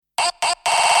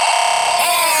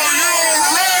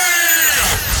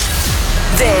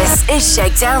is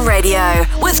Shakedown Radio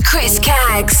with Chris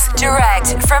Caggs,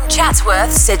 direct from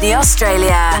Chatsworth, Sydney,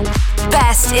 Australia.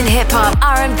 Best in hip-hop,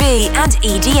 R&B and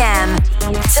EDM.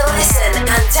 To listen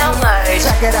and download,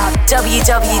 check it out.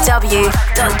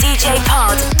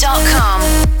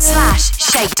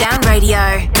 www.djpod.com/Shakedown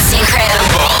Radio. It's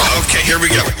incredible. Okay, here we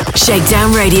go.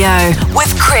 Shakedown Radio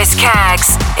with Chris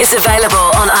Caggs is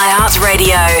available on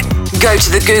iHeartRadio. Go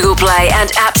to the Google Play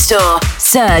and App Store.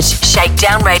 Search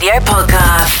Shakedown Radio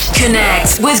Podcast.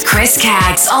 Connect with Chris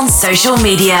Caggs on social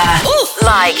media.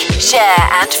 Like, share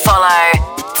and follow.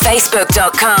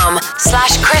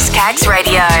 Facebook.com/Chris Caggs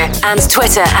Radio and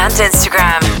Twitter and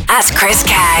Instagram @Chris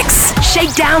Caggs.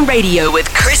 Shakedown Radio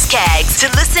with Chris Caggs. To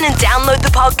listen and download the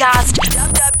podcast,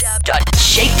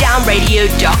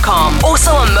 www.shakedownradio.com.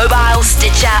 Also on mobile,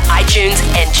 Stitcher, iTunes,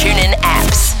 and TuneIn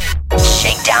apps.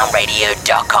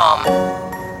 Shakedownradio.com.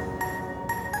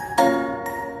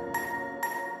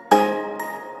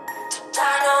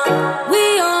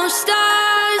 We are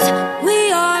stars,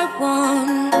 we are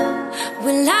one.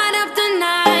 We light up the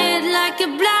night like a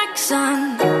black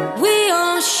sun. We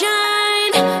all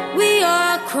shine, we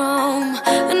are chrome,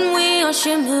 and we are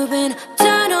shimmering.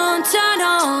 Turn on, turn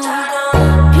on.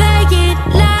 Play it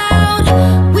loud,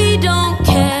 we don't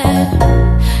care.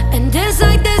 And dance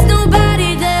like there's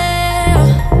nobody there.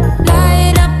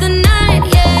 Light up the night,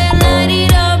 yeah, light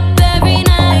it up every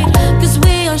night. 'Cause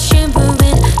we are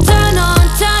shimmering. Turn on,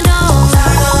 turn on.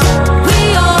 We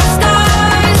are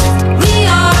stars, we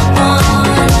are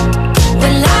one. We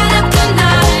light up the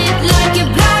night like a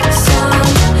black sun.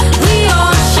 We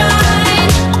all shine,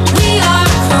 we are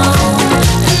chrome,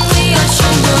 and we are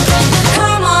shimmering.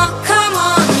 Come on,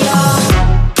 y'all.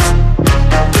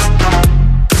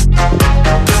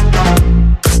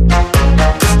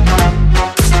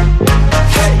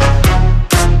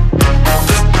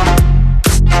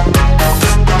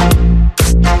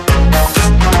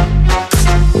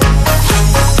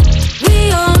 We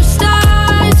are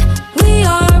stars, we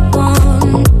are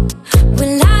one. We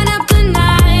light up the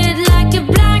night like a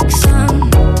black sun.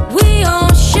 We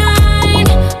all shine,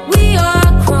 we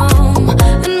are chrome,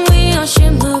 and we are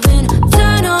shimmering.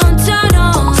 Turn on, turn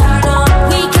on.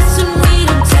 We kiss and we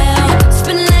don't tell.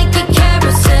 Spin like a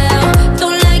carousel.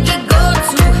 Don't let it go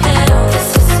to hell. This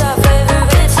is our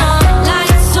favorite song.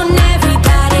 Lights on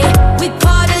everybody. We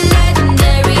party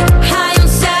legendary. High on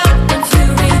sound and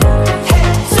fury.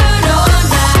 Turn on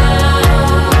now.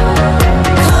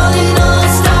 Calling all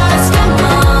stars, come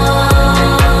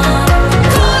on.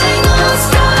 Calling all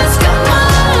stars, come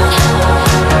on.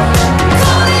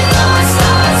 Calling all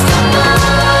stars, come on.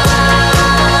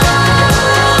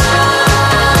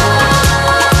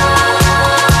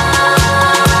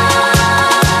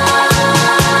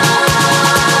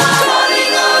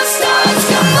 Calling all stars,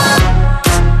 come on.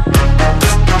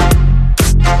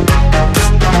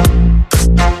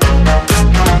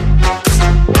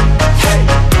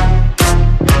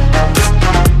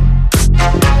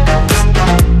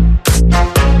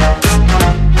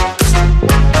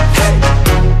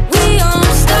 We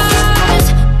are stars,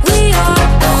 we are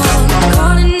one.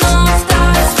 Calling all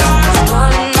stars,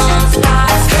 calling all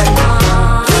stars, come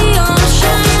on. We all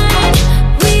shine,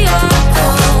 we are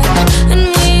chrome, and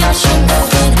we are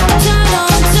shimmering. Turn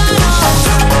on, turn on.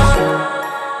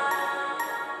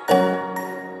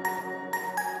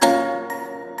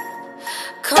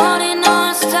 Calling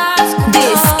all stars, come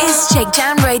This on. is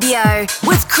Shakedown Radio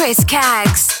with Chris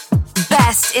Caggs.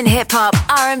 Best in hip-hop,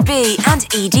 R&B and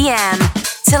EDM.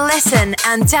 To listen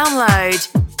and download,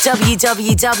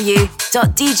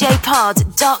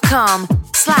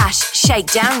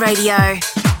 www.djpod.com/Shakedown Radio.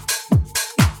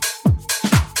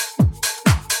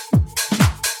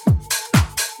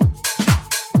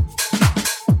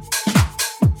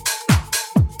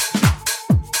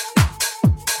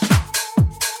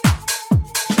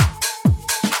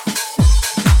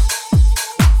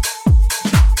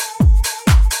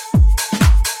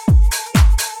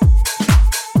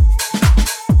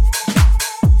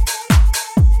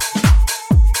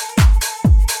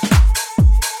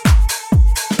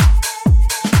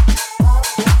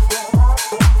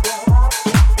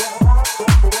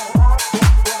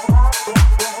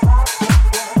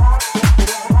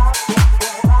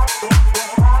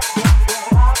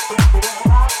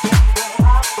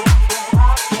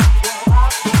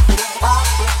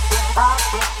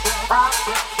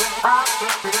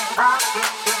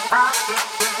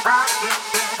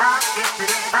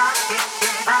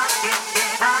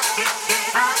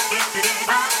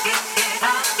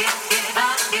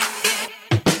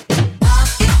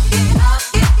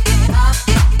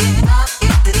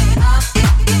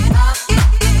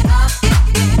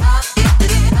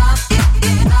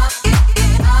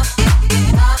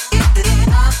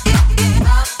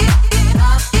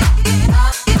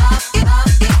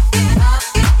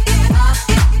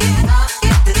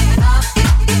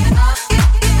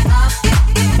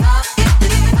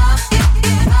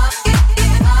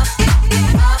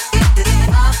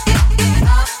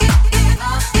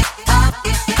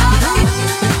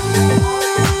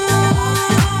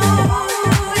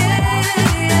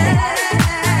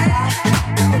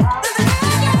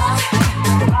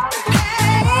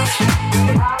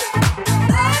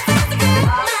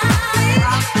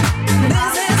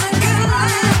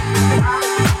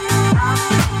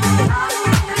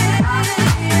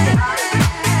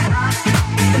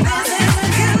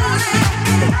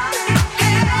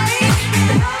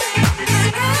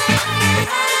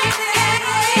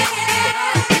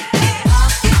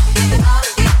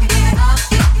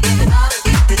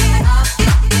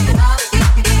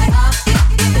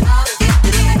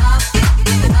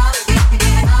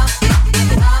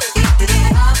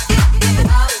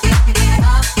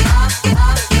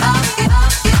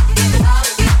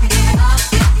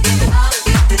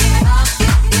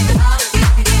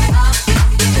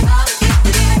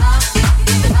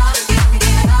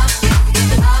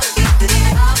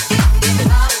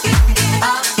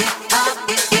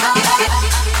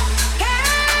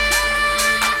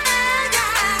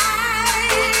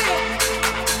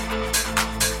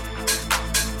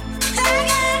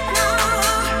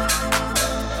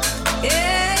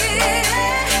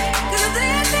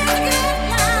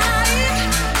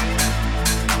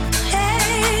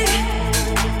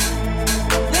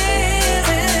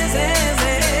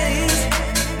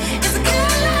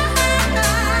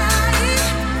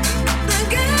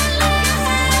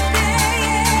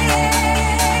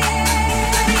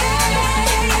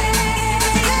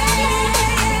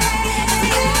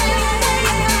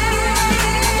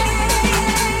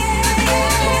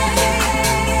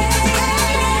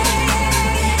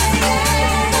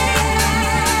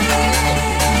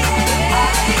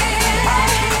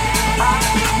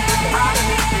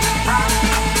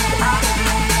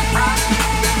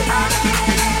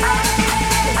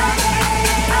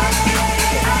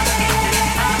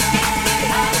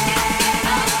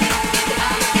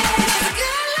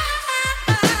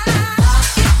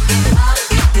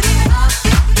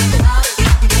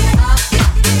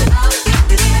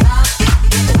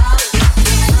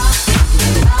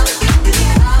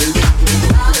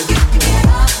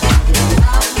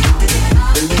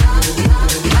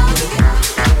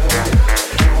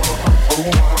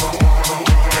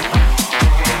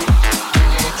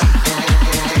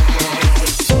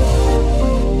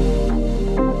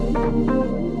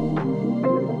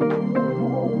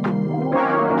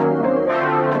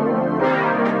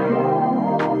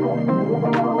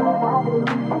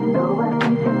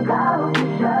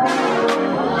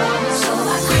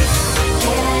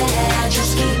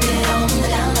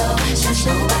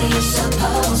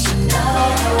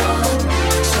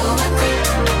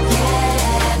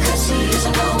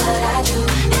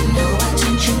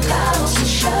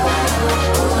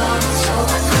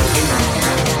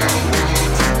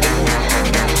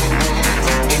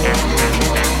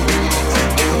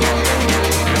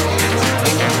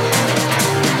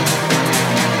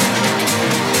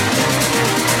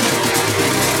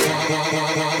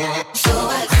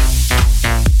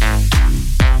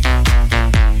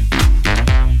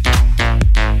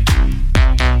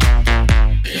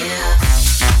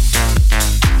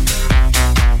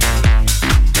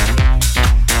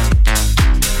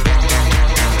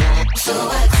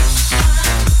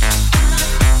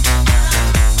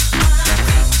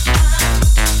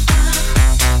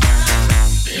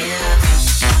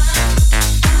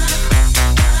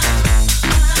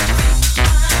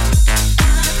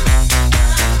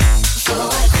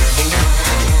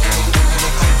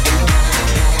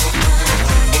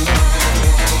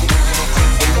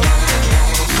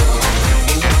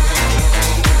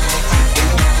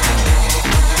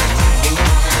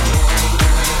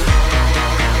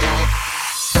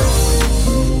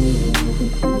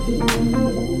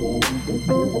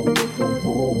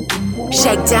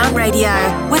 Shakedown Radio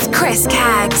with Chris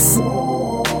Caggs.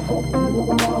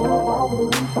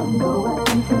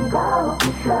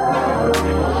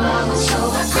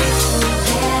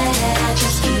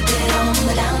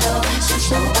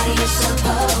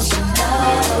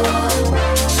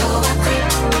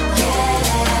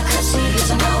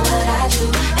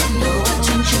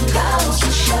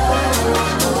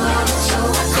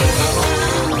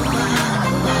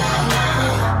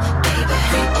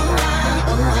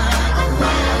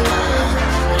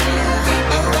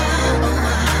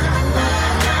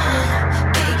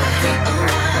 Baby,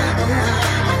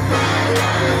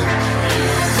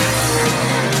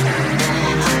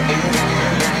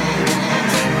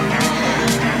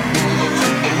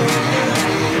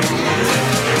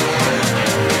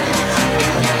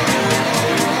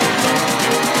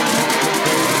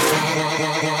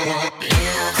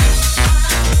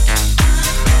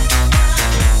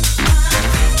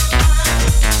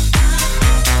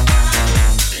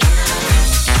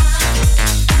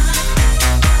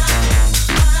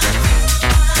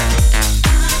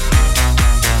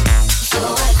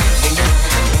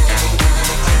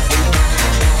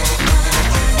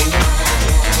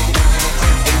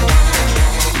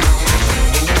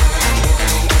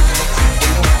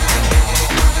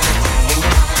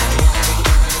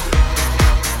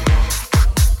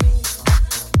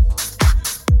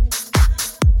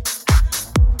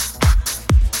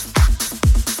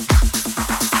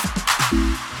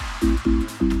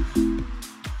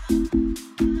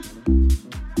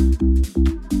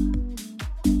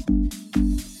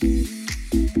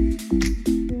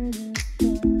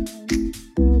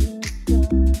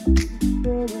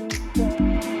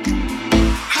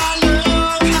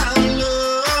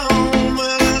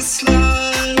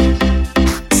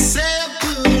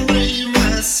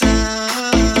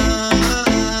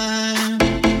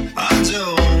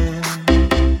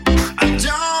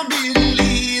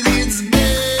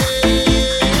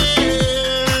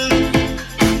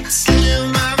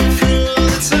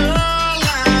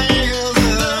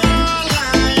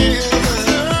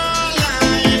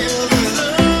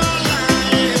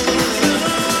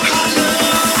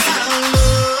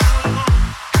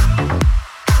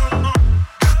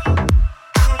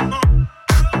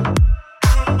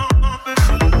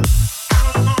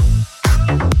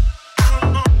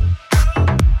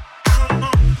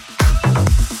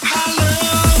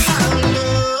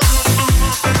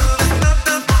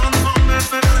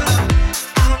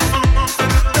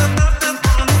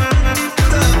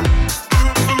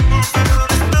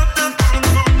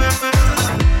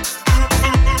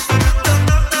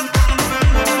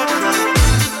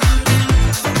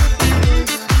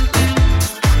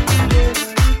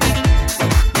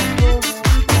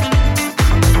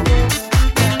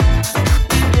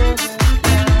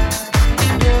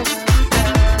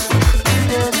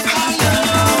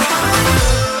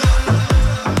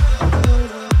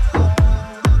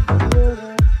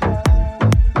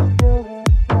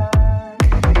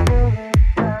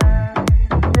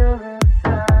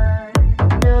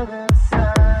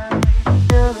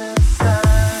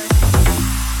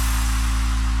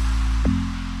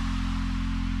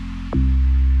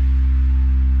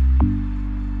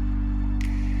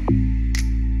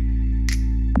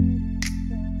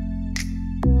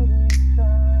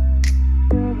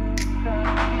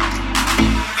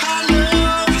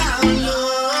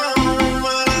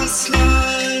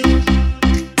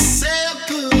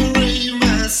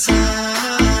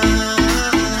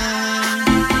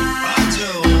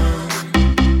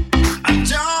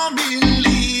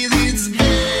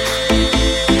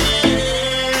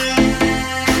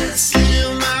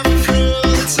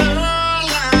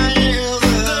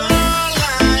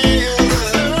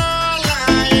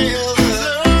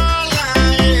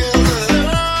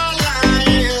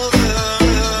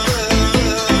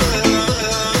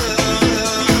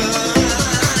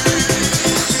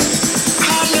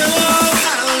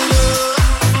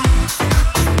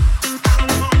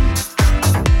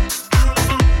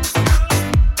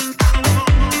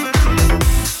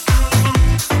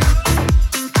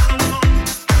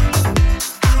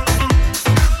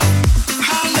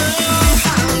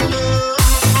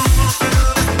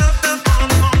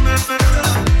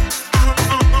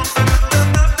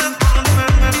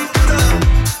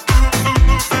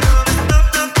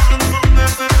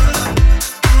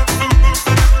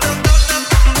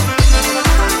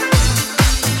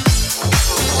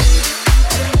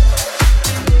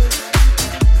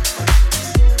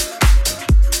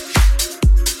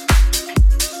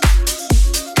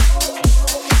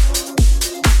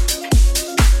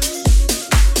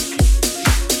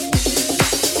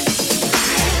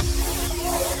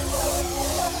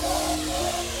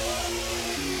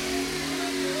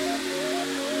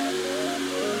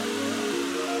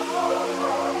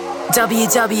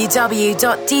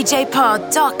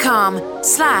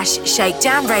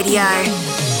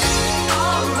 www.djpod.com/shakedownradio.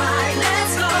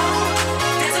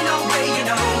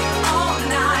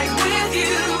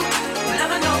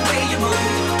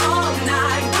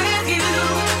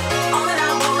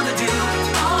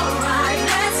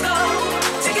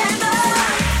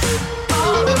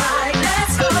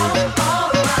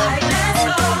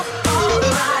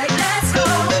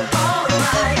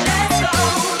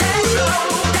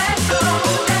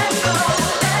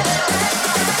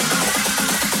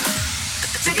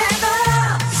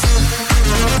 Together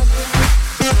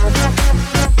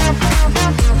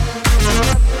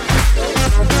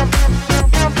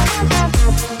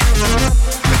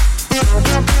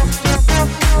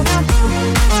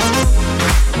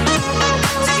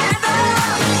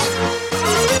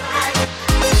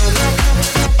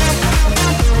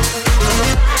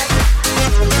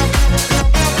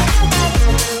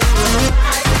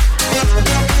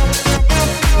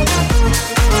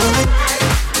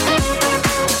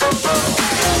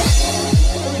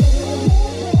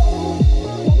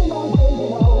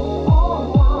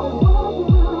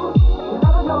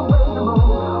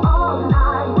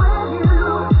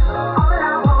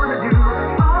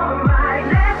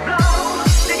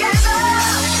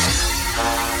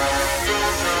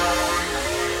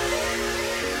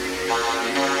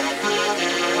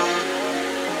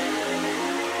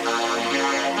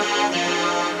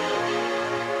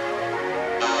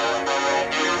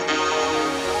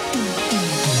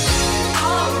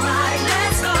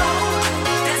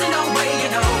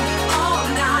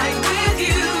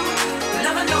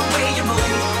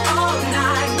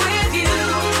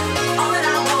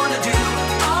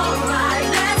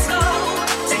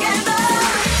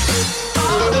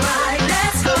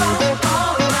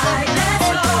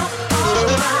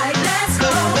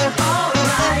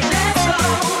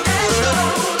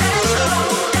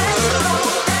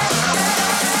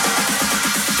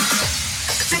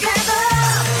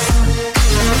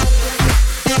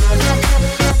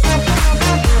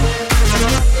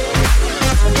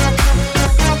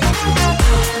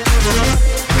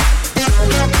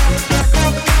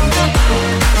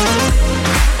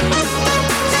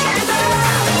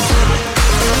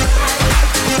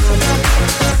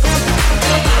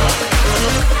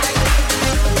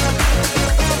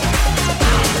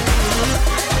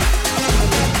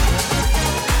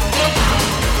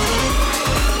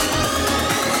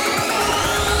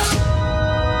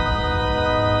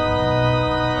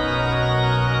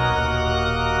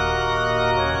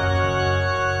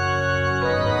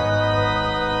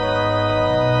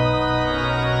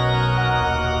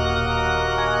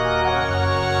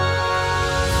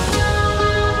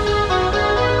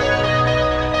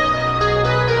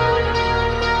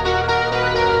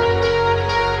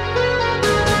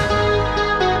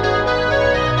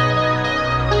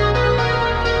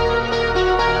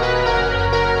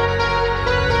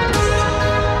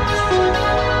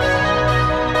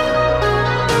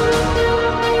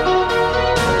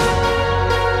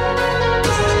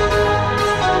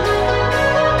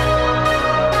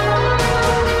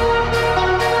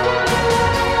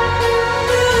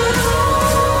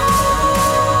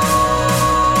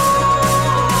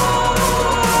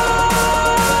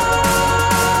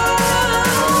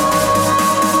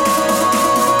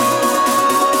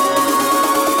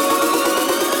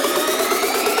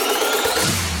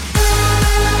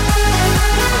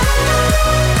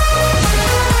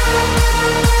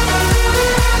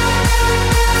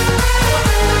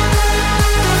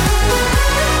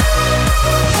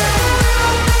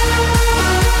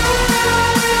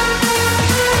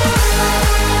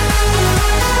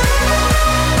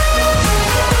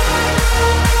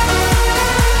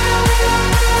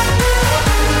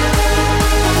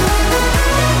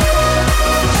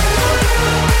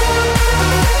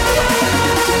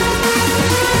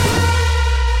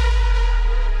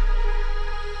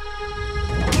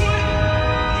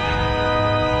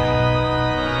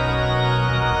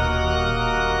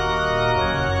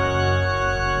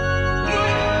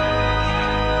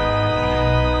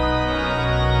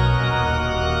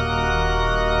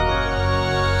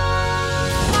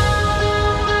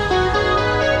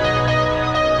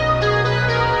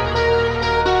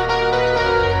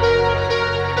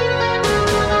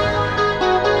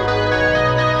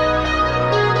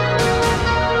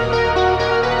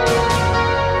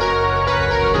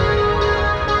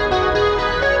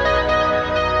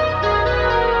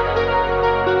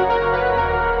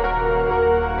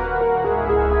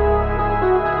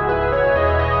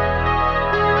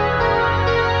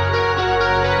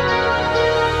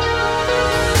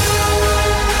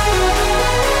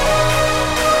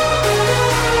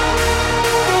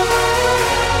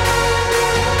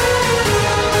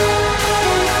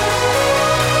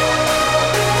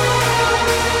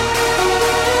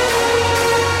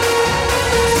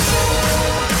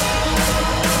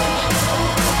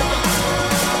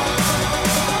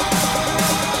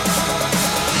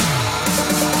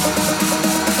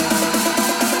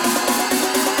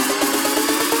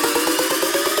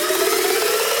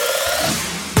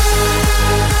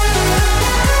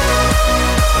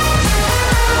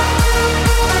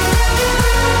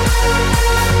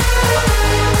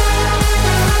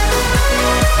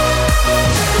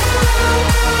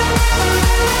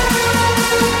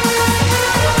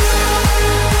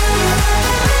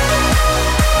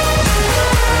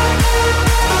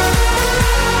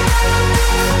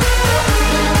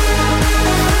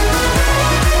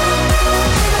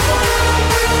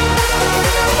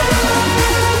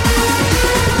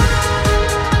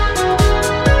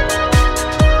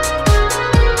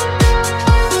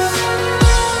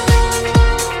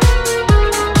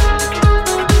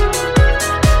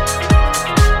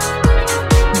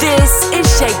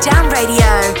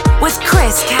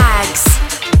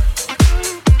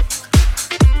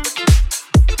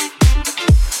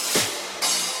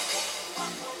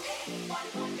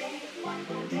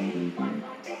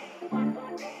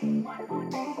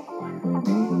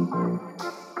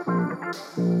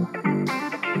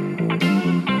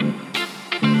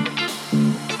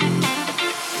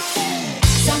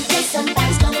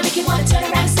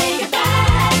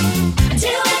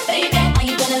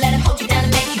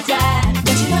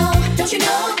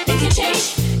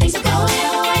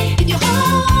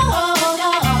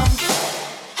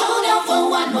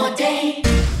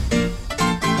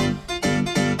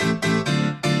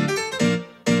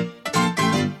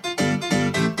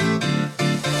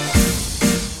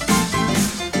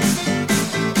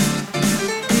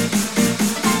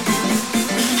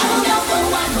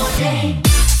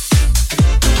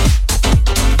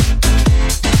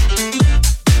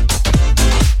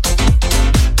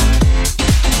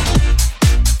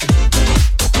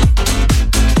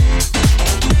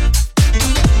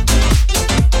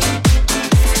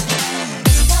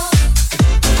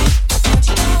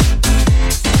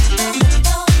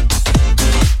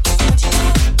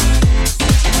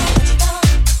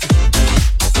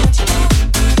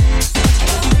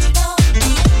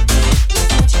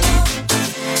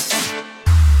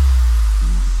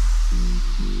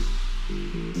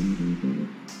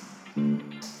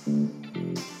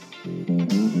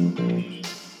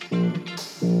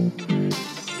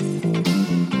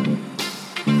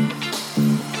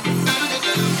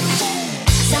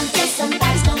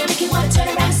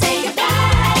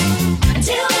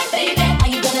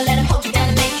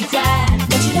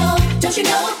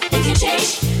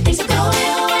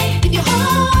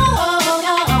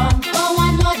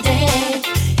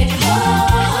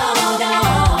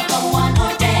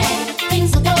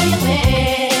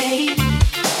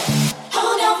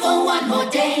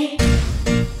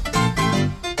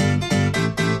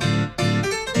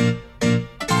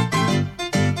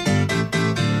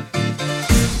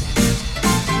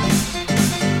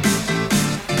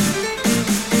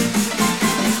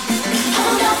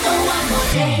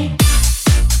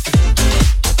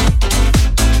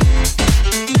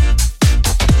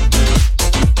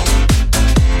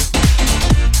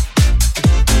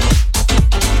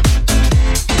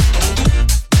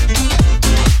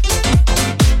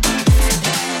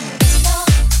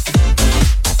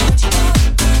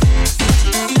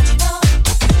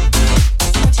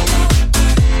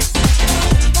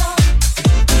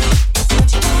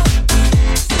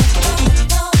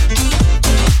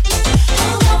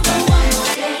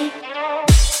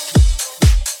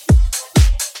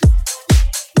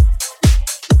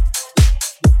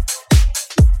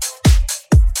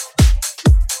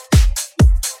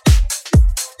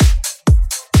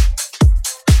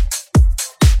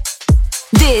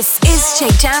This is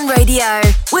Shakedown Radio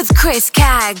with Chris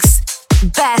Caggs.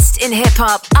 Best in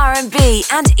hip-hop, R&B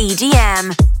and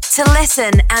EDM. To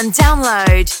listen and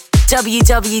download,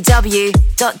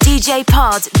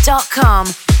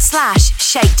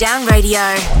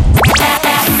 www.djpod.com/shakedownradio.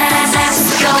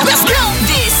 Let's go!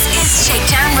 This is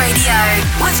Shakedown Radio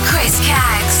with Chris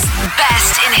Caggs.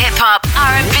 Best in hip-hop,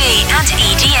 R&B and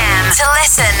EDM. To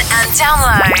listen and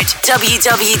download,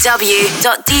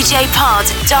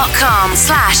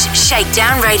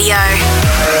 www.djpod.com/shakedownradio.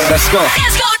 Let's go.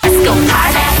 Let's go. Let's go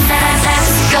party.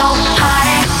 Let's go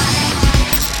party.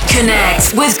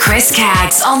 Connect with Chris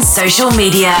Caggs on social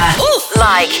media.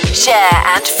 Like, share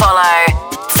and follow.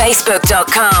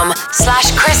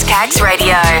 Facebook.com/Chris Caggs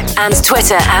Radio and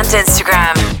Twitter and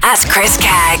Instagram @Chris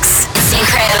Caggs. It's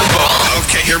incredible.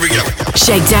 Okay, here we go.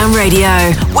 Shakedown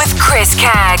Radio with Chris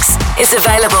Caggs is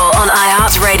available on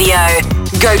iHeartRadio.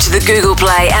 Go to the Google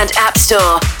Play and App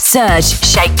Store. Search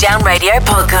Shakedown Radio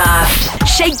Podcast.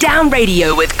 Shakedown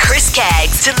Radio with Chris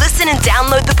Caggs. To listen and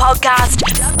download the podcast,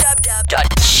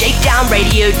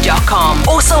 www.shakedownradio.com.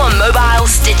 Also on mobile,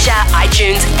 Stitcher,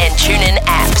 iTunes, and TuneIn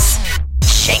apps.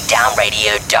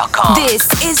 ShakedownRadio.com. This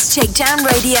is Shakedown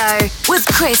Radio with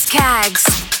Chris Caggs.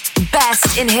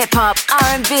 Best in hip-hop,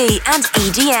 R&B and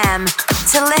EDM.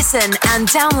 To listen and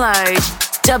download,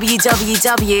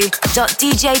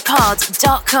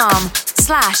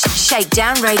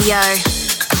 www.djpod.com/shakedownradio.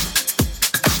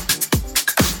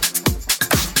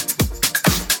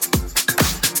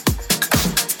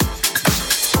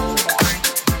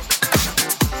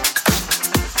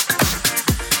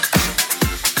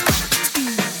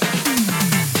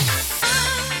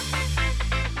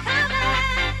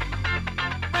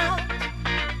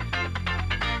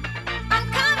 I'm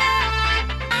coming.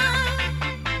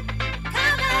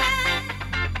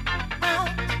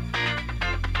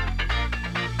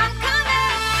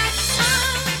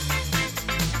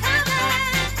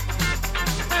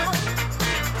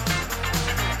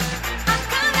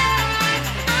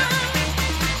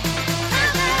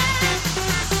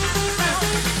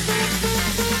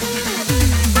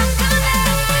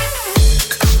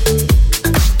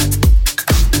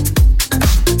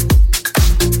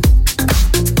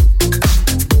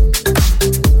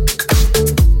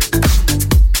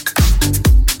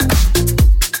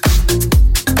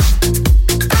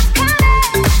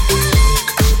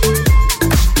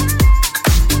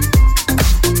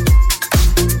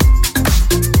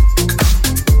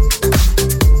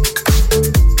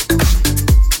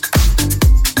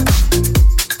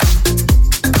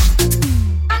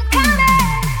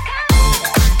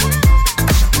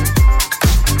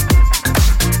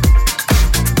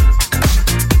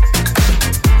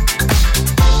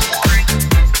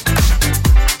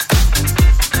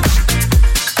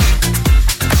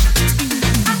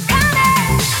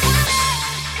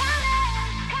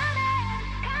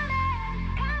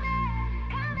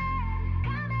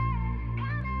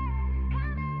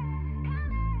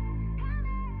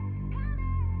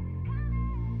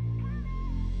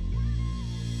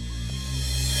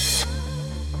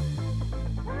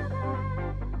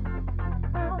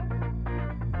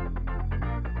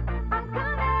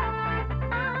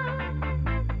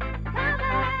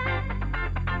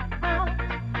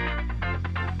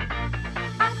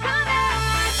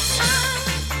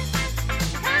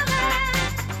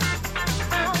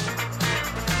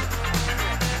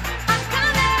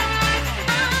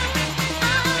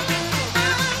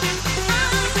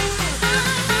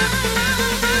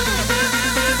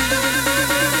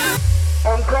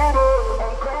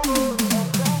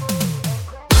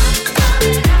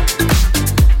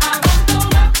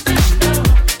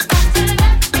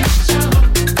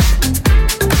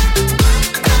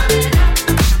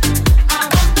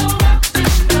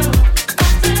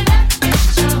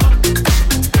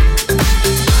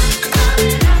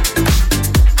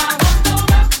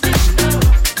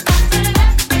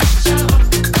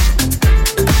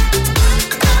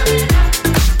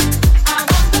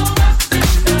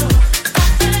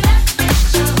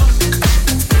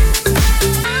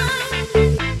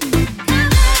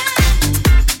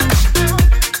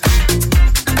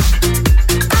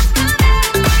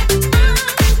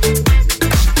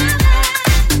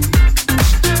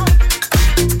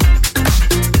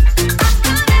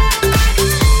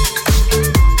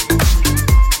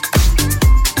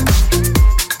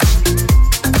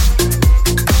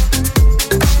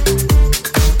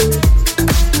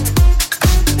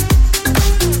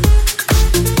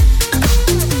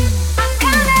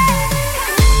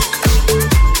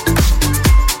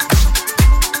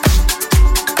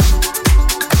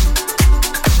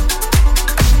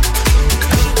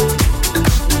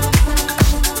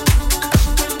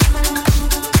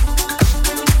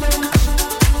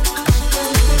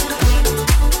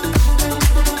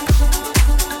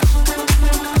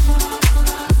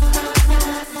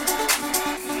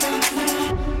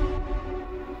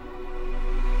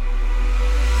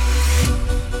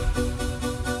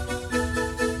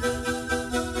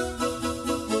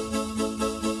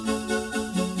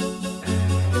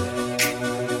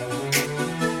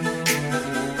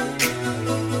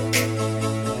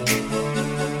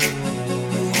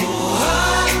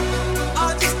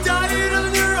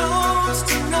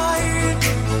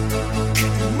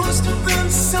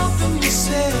 something you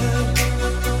said.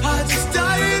 I just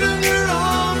died in your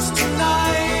arms tonight.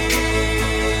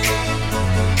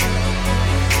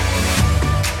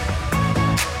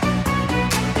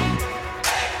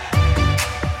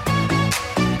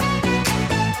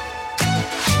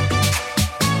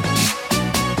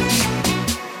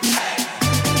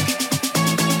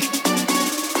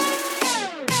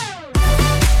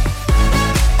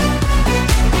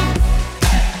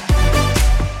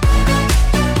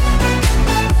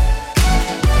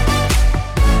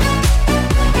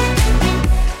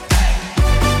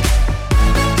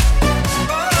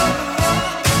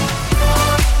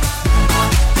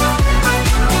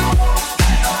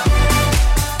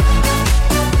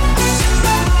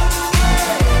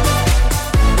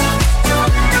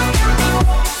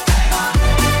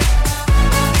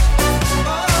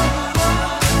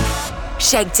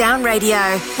 Shakedown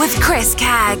Radio with Chris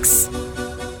Caggs.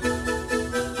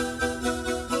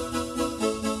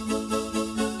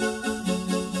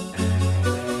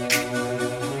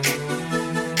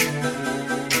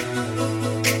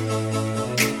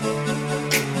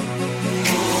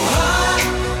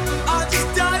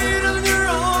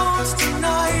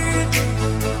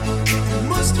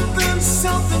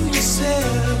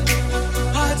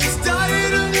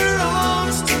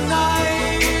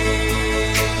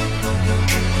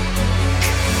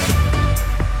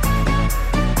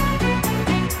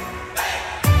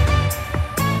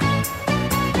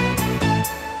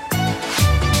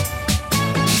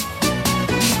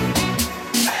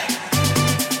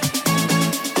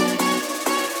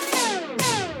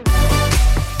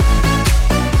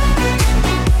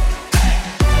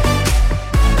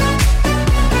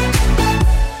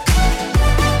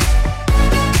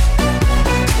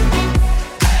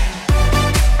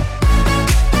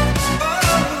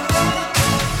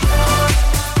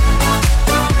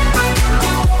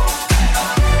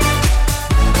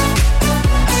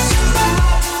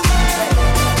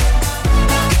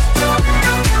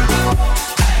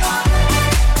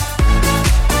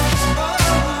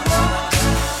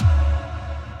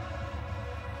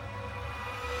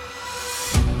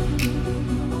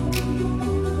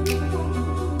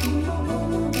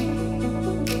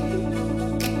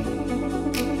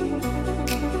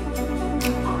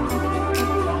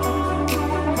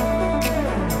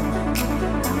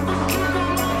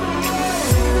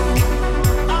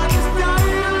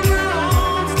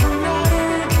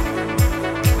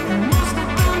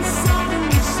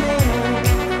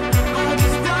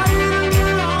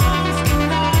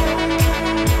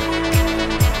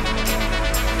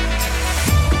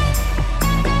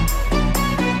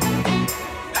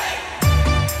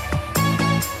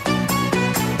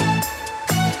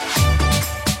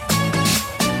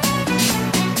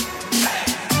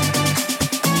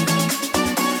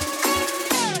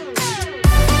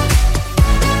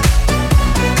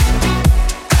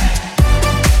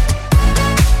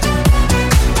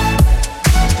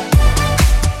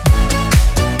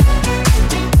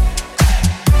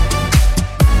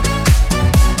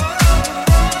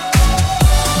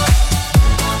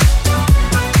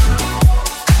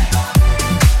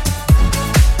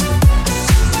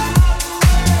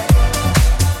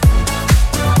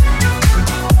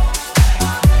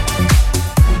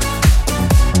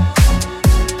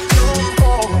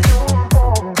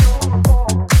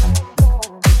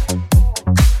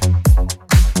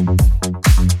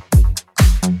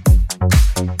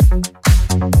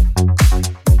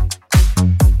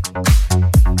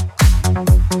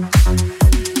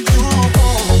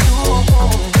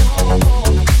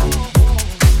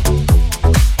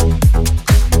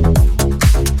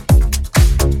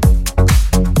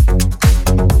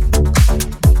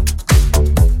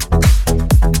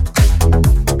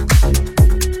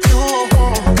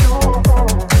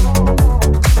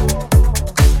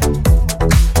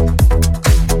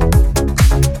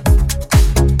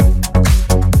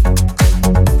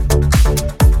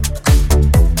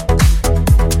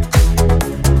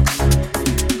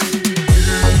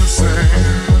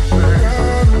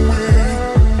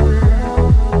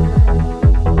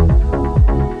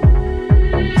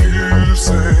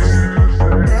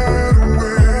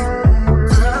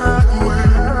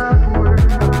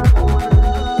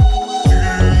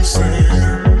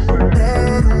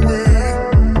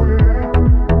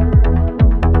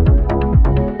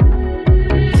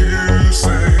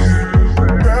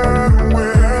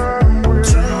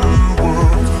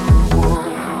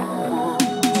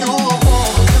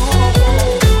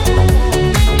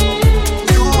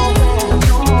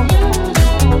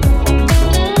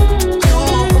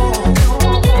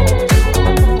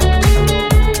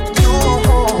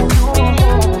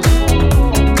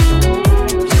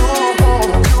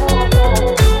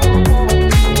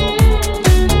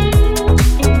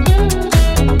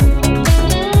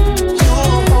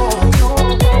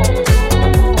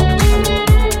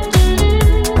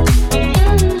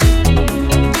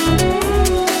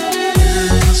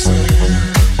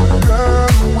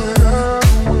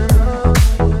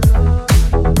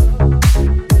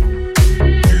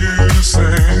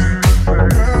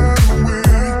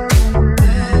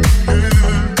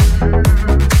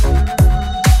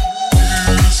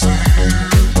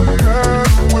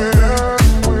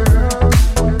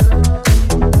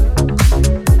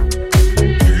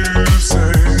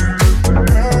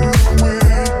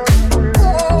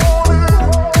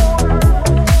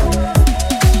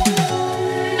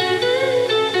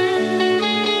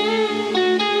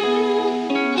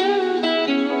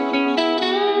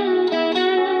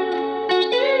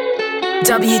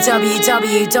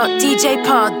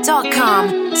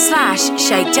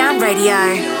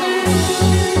 www.djpod.com/shakedownradio.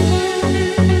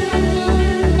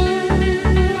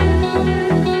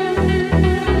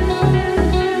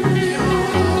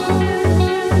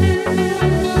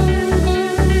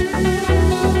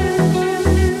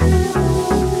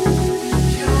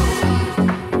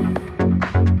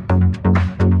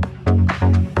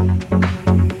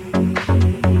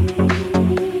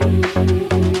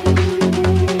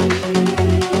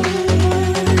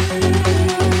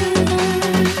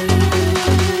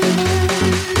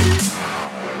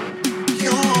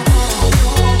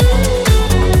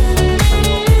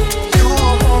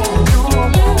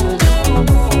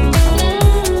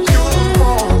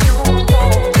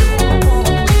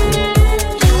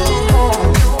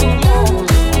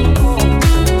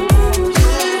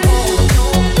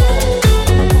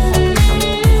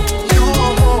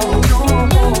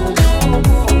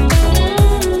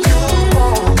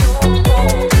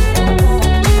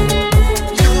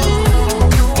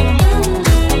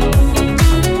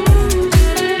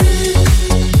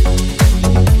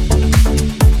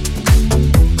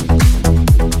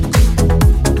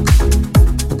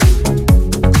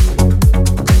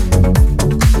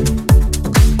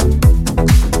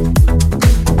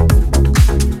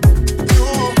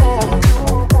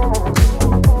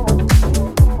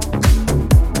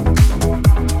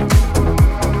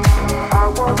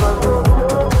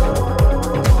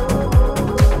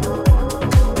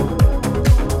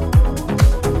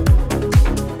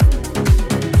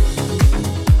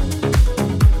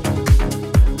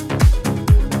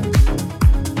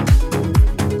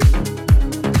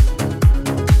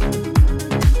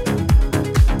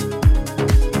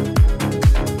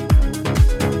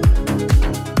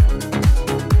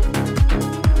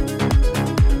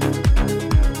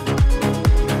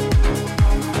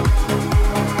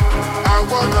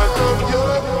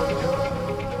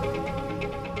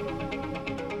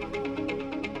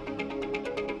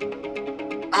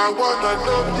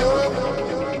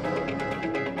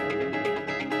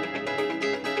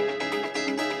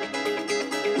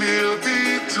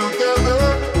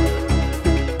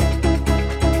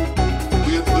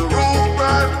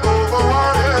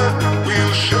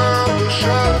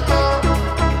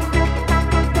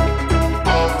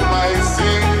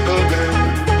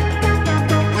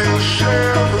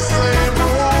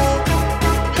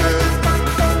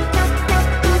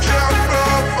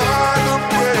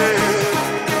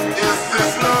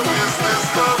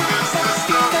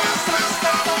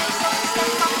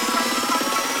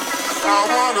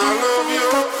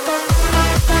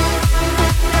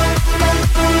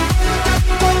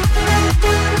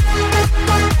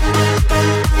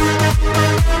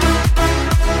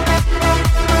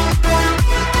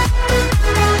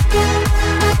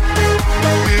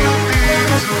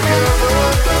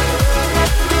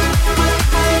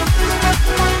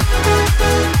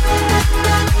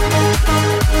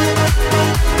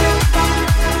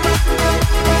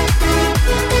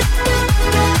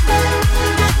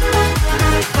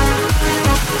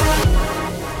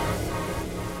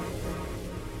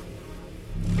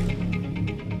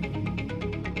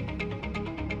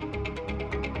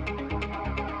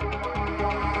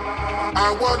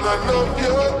 I wanna love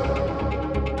you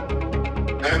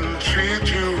and treat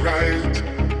you right.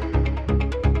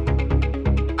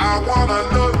 I wanna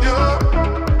love you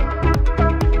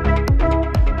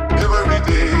every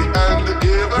day and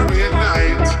every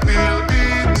night. We'll be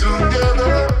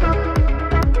together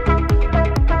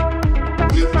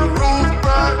with the roof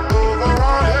right over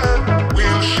our head.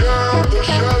 We'll share the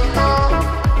shelter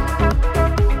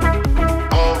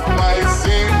of my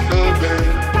single bed.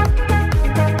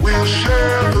 We'll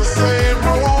share the same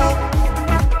room,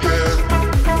 yeah.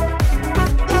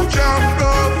 Oh, jump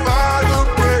by the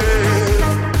bread.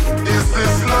 Is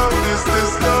this love? Is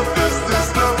this love? Is this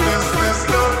love? Is this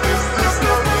love? Is this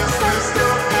love? Is this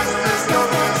love? Is this love?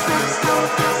 Is this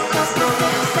love? Is this love?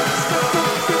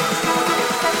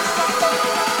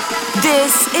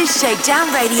 This is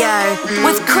Shakedown Radio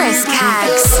with Chris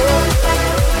Caggs.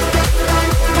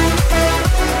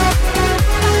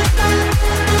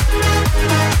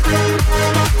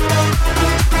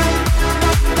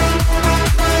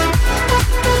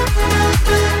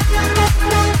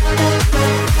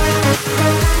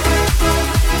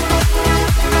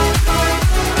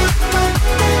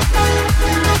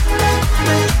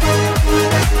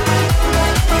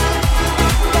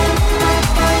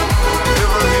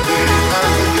 Every day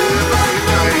and every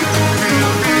night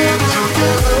we'll be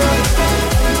together.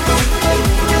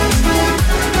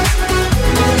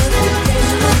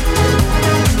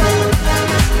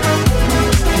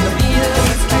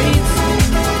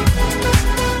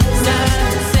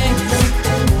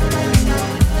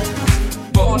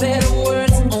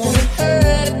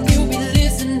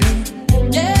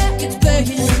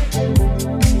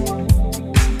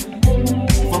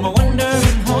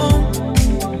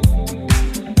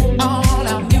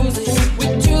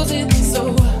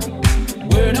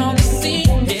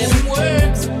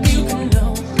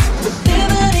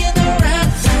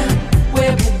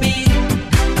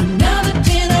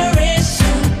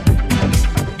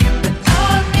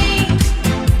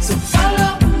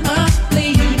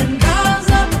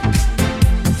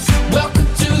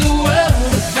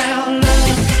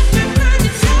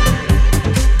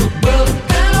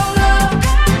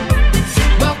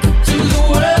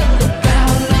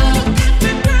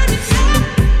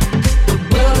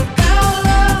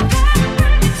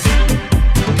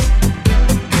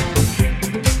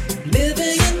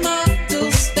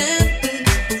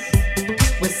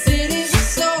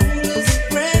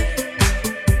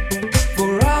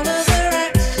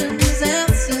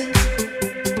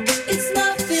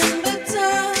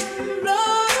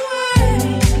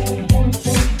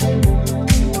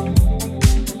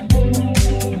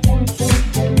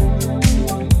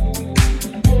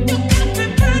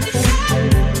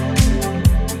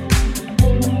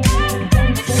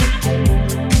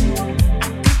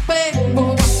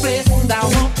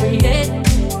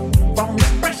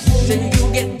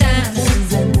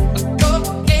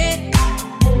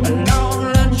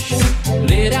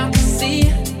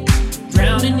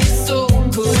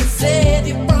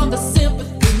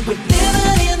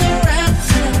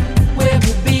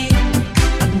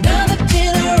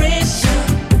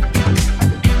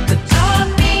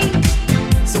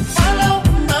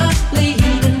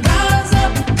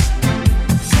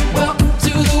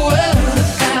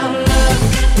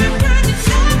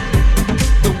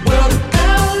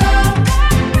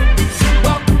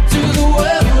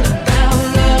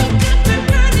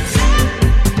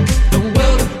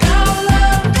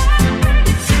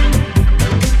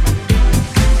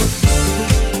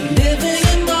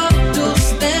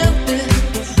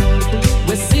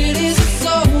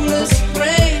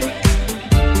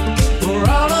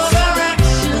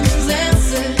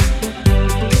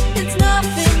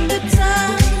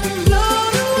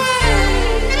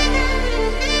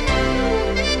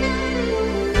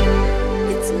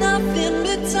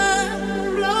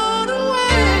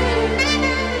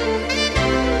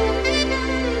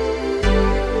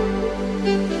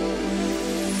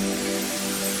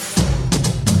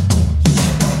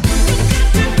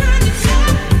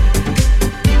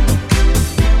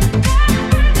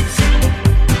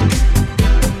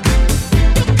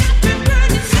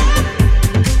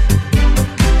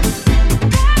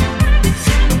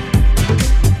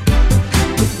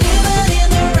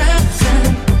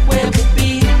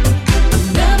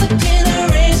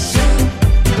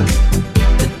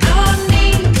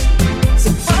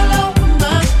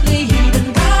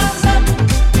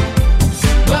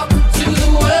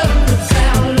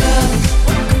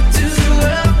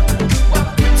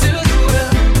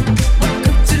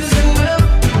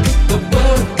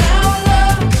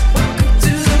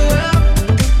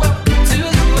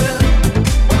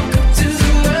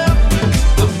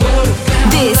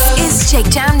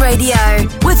 Shakedown Radio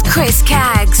with Chris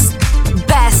Caggs.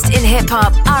 Best in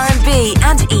hip-hop, R&B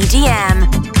and EDM.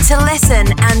 To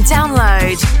listen and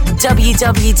download,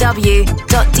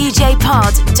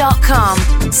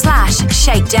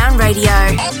 www.djpod.com/Shakedown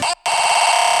Radio.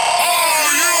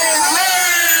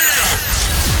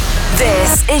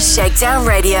 This is Shakedown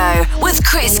Radio with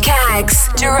Chris Caggs,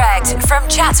 direct from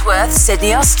Chatsworth,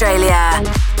 Sydney, Australia.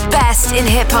 Best in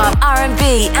hip-hop,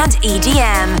 R&B and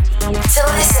EDM. To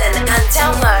listen and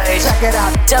download, check it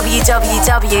out.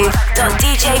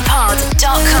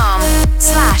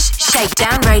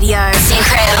 www.djpod.com/Shakedown Radio.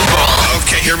 Incredible.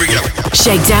 Okay, here we go.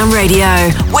 Shakedown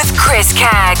Radio with Chris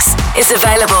Caggs is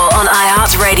available on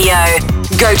iHeartRadio.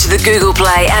 Go to the Google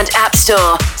Play and App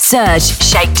Store. Search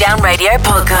Shakedown Radio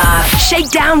Podcast.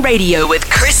 Shakedown Radio with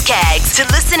Chris Caggs. To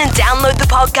listen and download the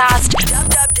podcast,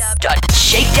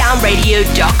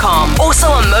 www.shakedownradio.com. Also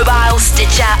on mobile,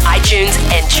 Stitcher, iTunes,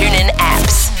 and TuneIn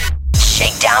apps.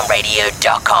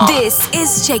 Shakedownradio.com. This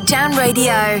is Shakedown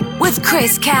Radio with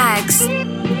Chris Caggs.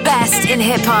 Best in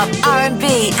hip-hop,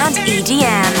 R&B and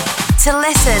EDM. To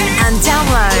listen and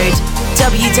download,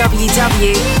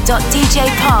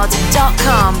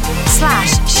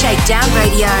 www.djpod.com/Shakedown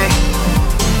Radio.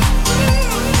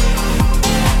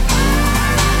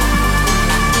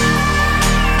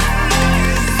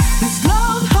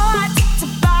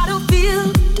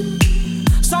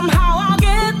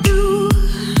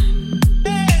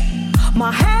 My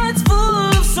head's full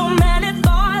of so many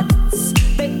thoughts,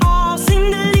 they all seem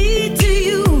to lead to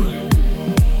you.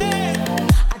 I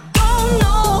don't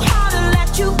know how to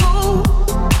let you go.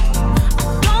 I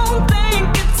don't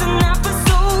think it's an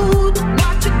episode.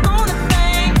 What you gonna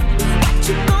think? What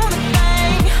you gonna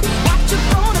think? What you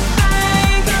gonna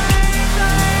think?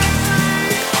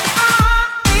 I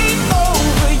ain't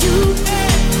over you,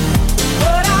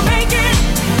 but I'll make it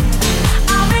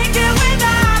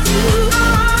without you.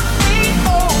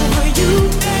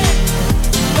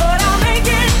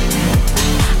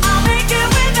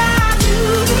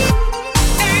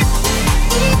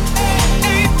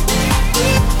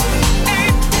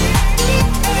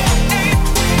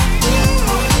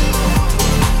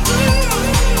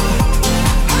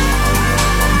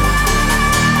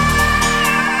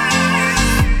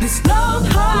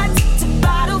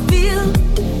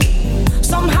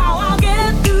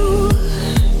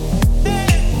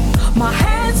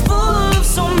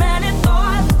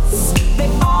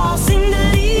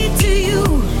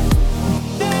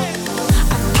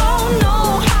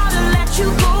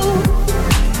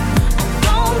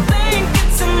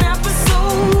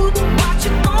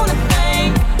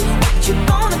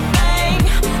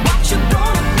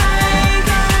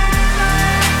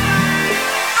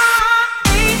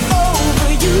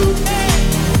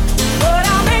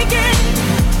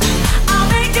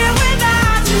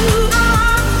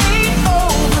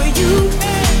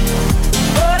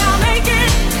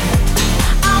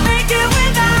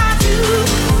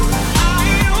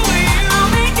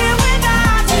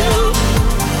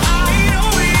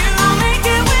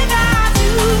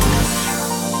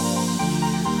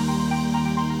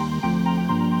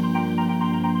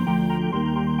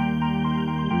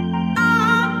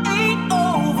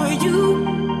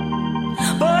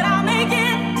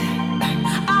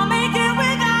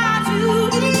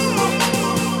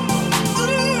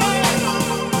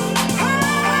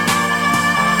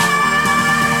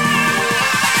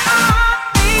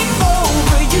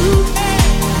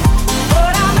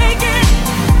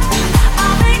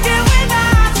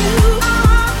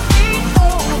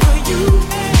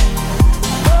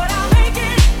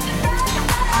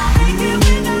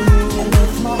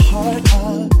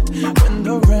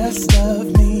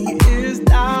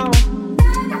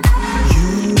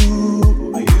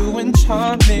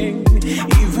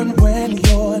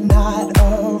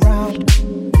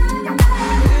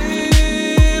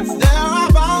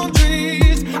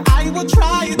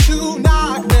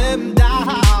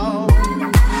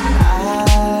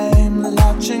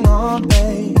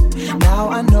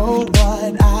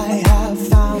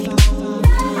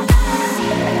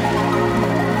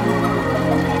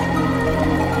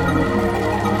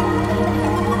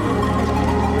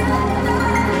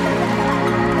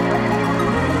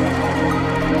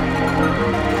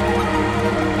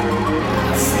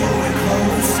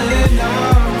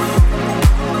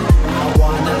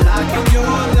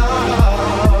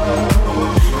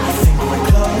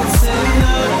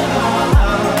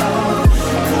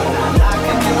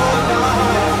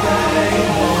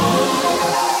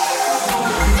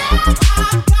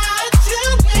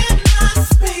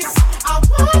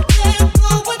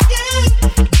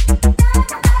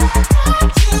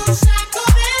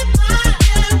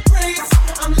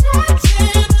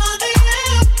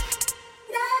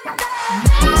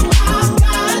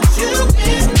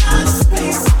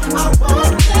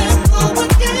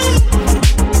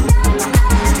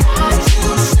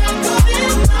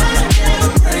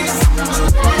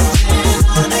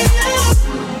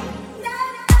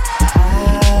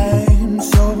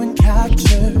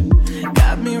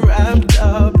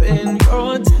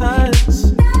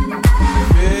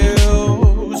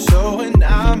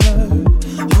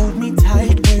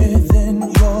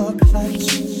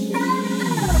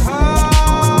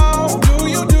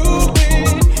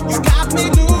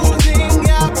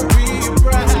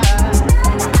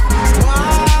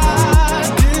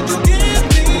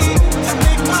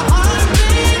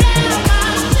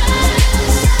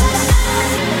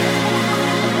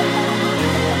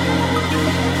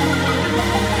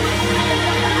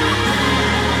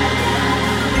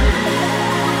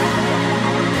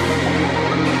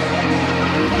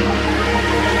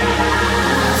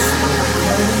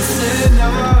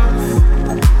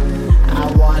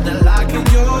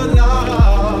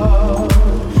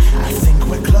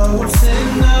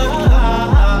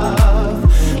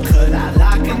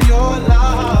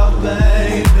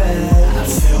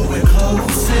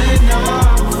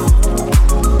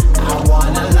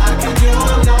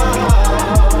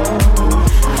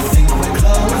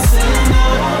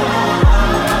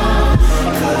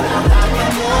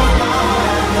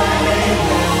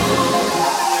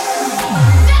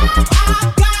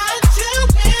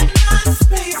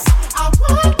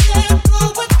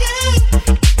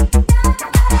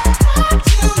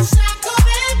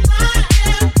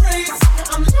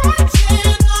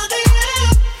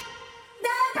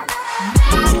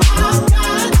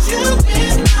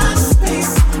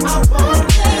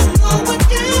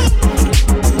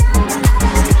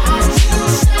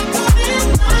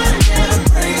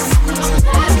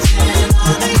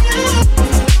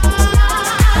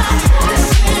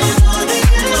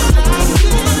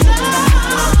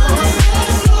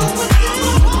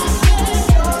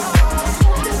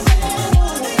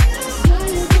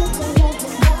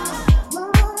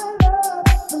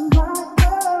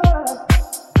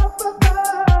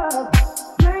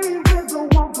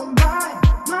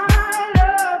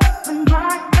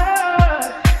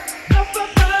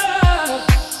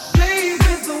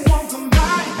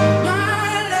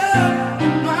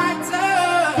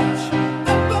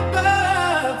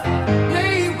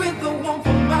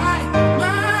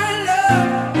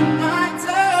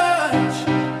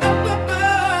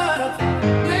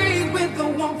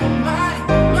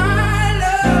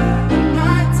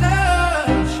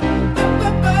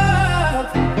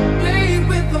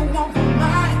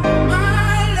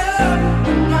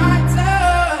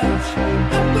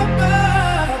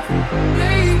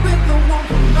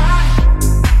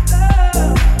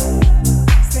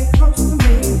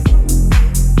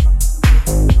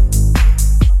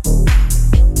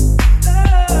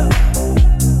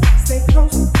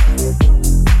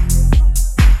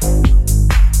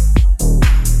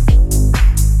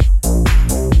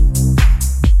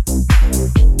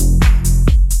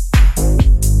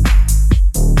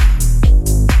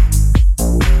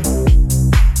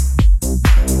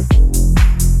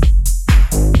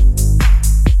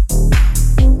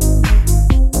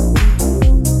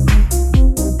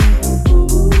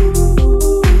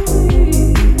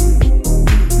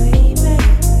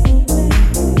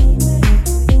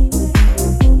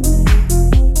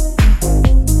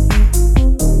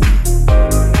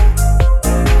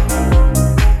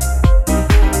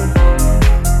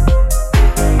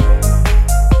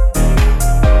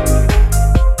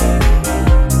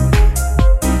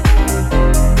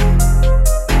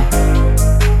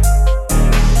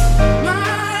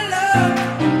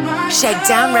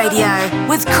 Shakedown Radio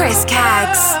with Chris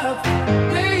Caggs.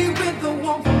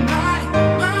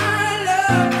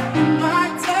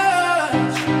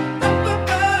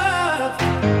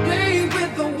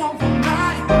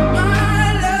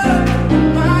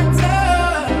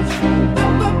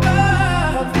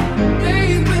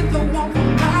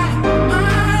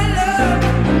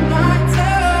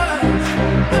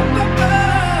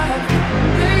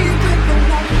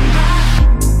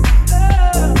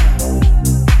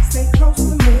 Stay close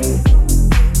to me.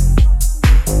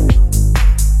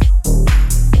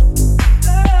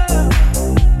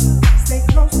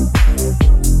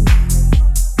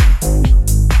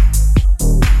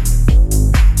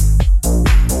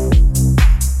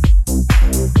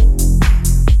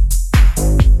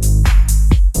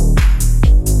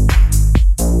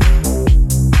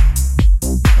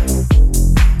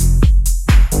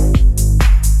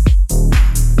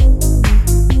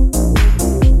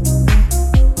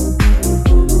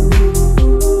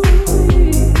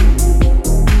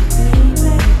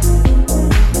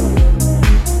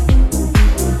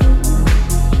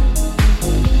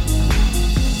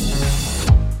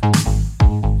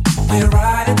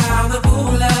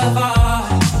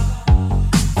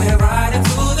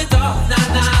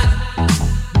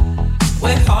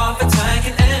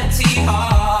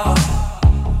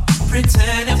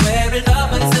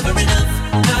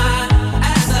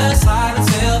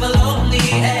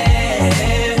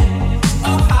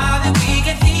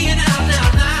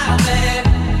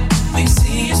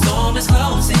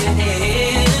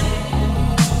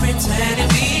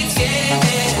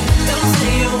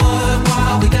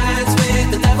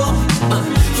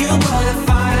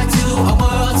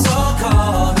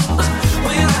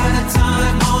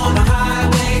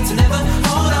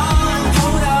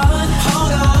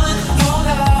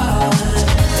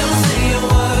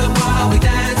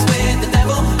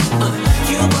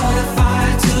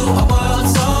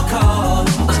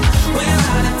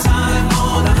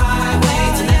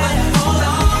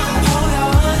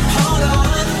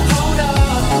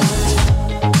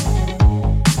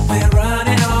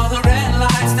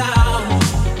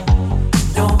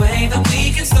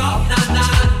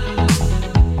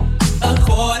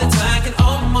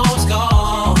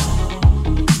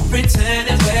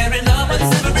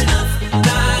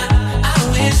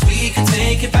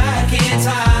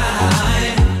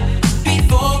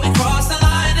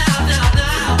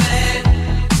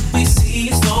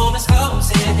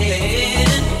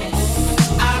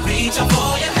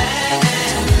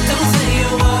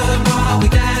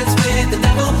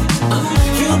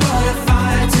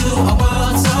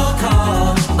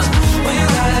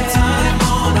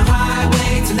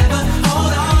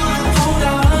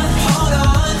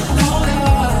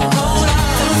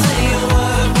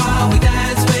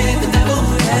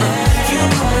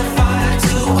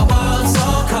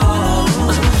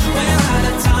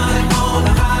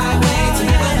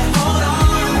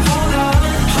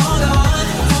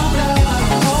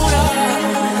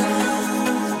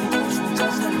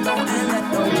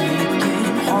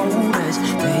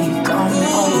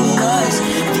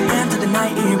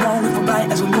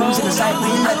 the sight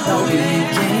we let the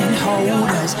weekend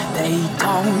hold us. They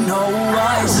don't know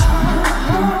us.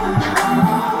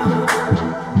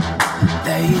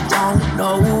 They don't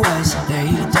know us. They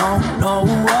don't know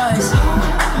us.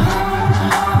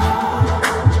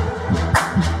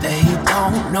 They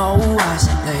don't know us.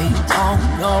 They don't know us. They don't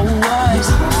know us.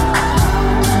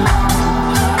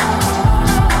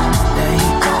 They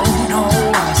don't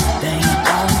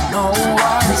know us.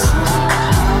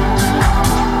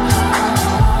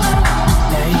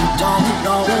 They don't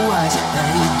know us.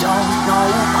 They don't know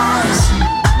us.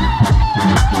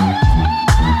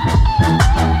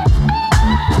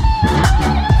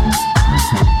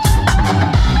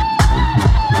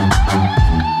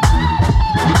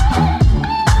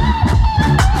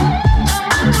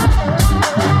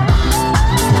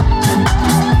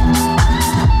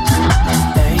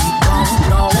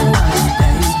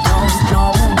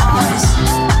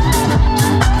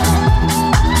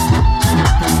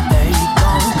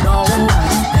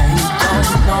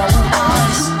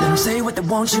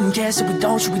 Shouldn't care, so we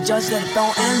don't. Should we just let it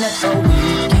go and let the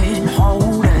weekend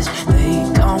hold us? They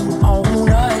don't own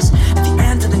us. At the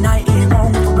end of the night, it ain't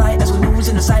wrong if we're right. As we lose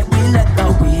in the sight, we let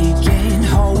the weekend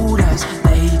hold us.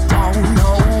 They don't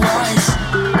know us.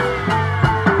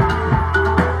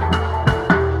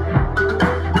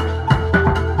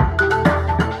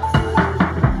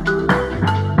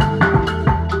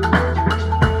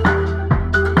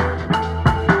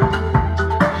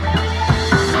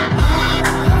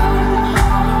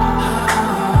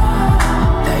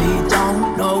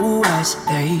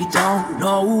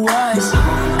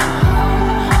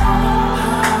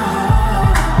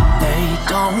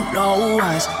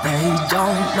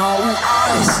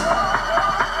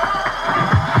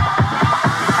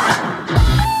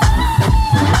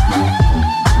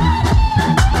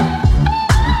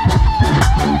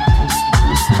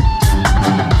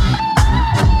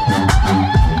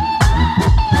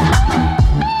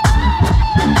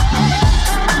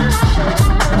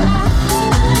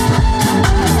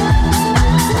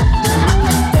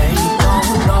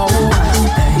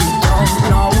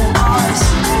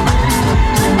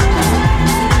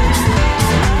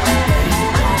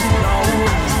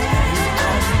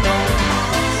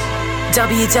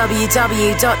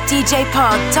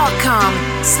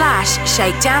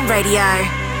 www.djpod.com/shakedownradio.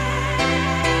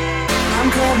 I'm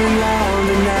coming round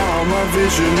and now my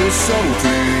vision is so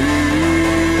clear.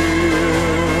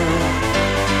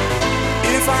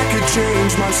 If I could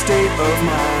change my state of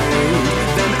mind,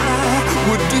 then I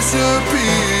would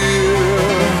disappear.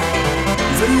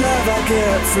 The love I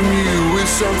get from you is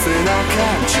something I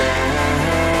can't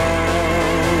chance,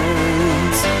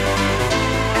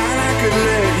 and I could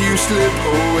let you slip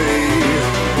away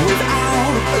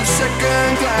without a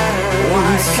second glance.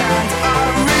 Why can't I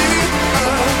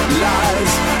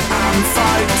realize I'm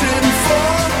fighting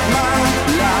for my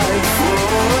life?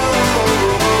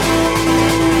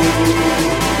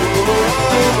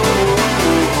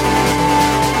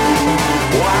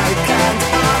 Why can't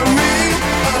I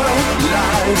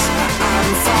realize I'm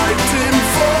fighting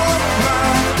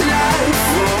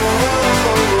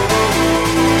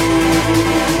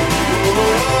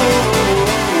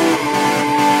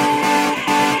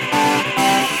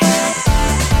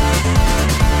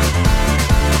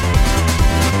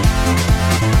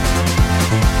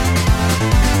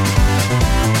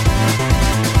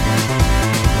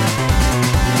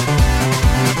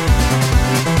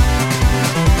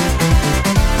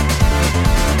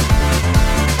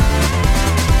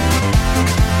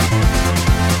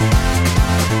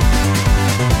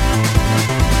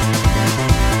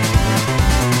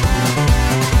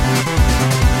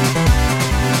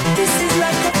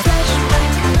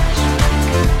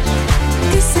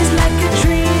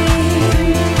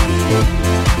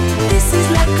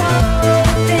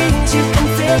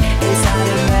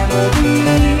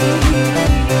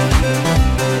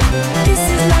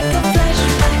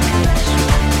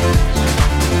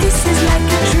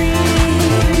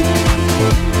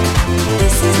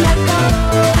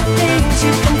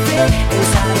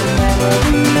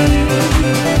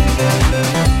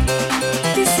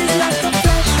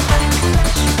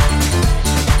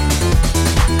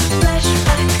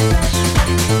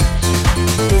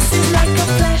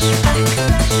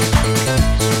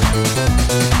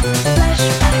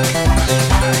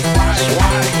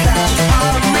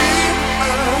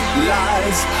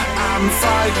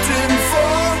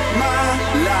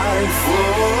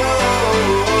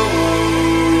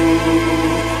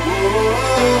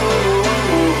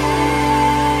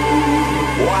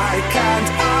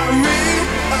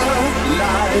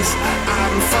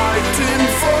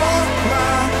for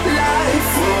my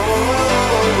life?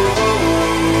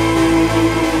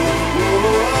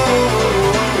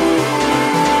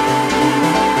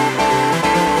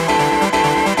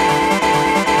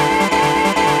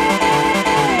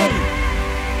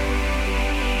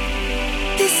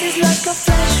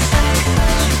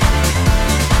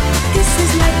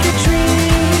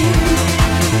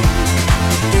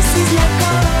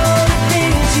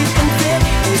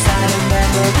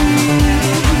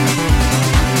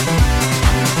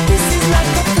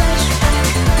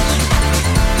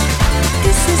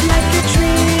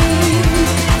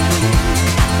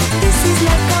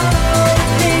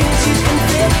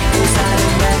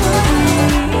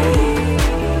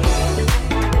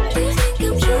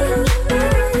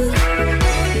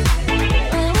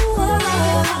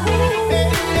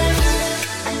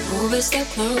 a step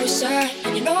closer,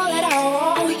 and you know that I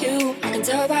want you. I can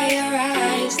tell by your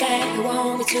eyes that you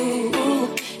want me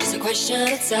to. Just a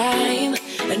question of time.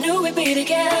 I knew we'd be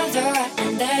together,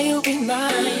 and that you'll be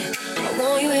mine. I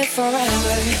want you here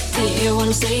forever. Do you hear what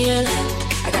I'm saying?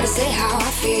 I gotta say how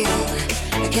I feel.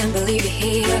 I can't believe you're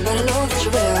here, but I know that you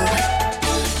will.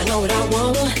 I know what I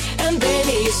want, and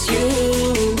baby, it's you.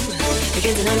 You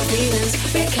can't deny my feelings,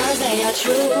 because they are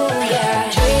true, yeah.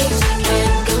 Dreams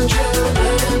can come true,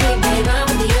 look at me, babe, I'm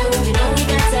with you. You know we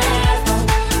got to have fun,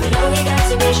 you know we got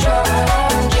to be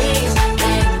strong. Dreams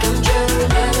can come true,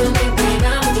 look at me, babe,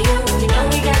 I'm with you. You know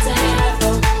we got to have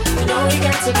fun, you know we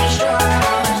got to be strong.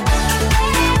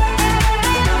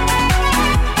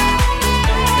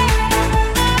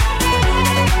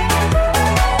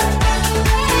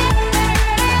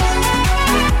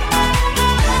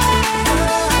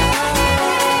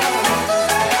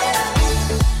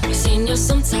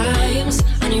 Sometimes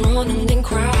on your own and in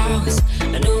crowds,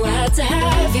 I knew I had to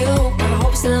have you. My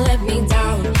hopes didn't let me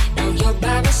down. Now you're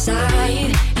by my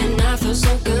side, and I feel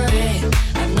so good.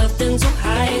 I've nothing to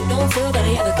hide, don't feel that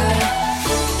I ever could.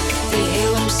 Do you hear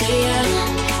what I'm saying?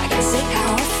 I gotta say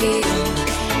how I feel.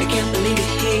 I can't believe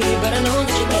you're here, but I know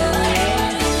that you will.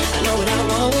 I know what I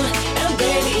want, and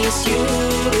baby, it's you. I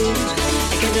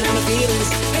can't deny my feelings,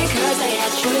 because they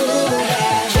are true,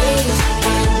 yeah. Dreams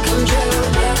can come true.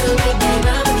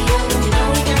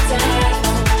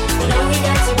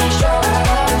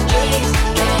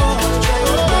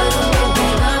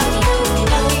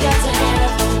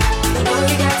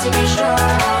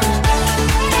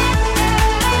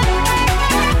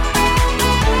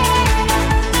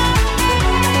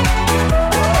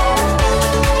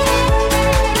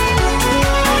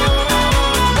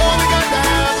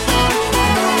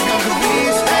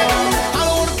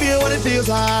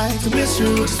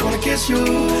 Just wanna kiss you.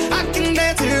 I can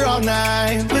dance here all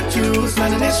night with you. It's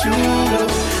not an issue.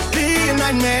 Be a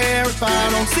nightmare if I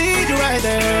don't see you right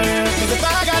there. 'Cause if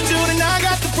I got you, then I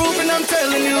got the proof, and I'm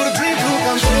telling you the dream will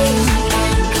come true.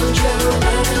 Come true,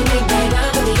 love me, babe,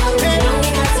 I'm with you. You know we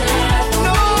got to have fun.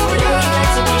 No, we got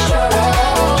to be sure.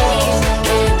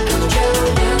 Come true,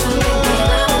 love me,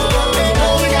 babe, I'm with you. You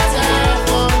know we got to have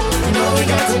fun. You know we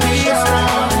got to be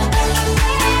strong.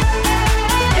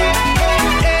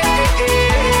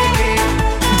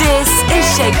 This is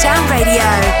Shakedown Radio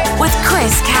with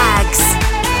Chris Caggs.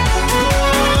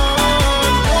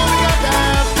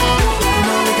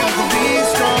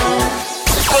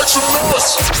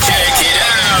 Check it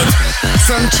out.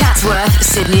 From Chatsworth,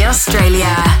 Sydney,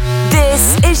 Australia,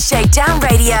 this is Shakedown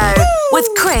Radio with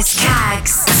Chris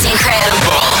Caggs.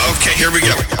 Incredible. Okay, here we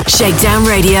go. Shakedown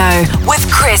Radio with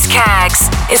Chris Caggs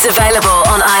is available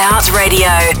on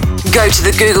iHeartRadio. Go to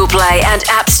the Google Play and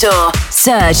App Store.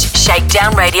 Search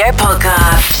Shakedown Radio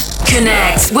Podcast.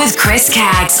 Connect with Chris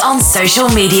Caggs on social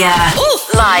media.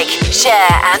 Like,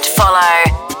 share and follow.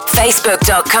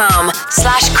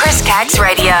 Facebook.com/Chris Caggs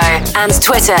Radio and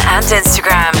Twitter and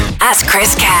Instagram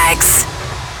 @Chris Caggs.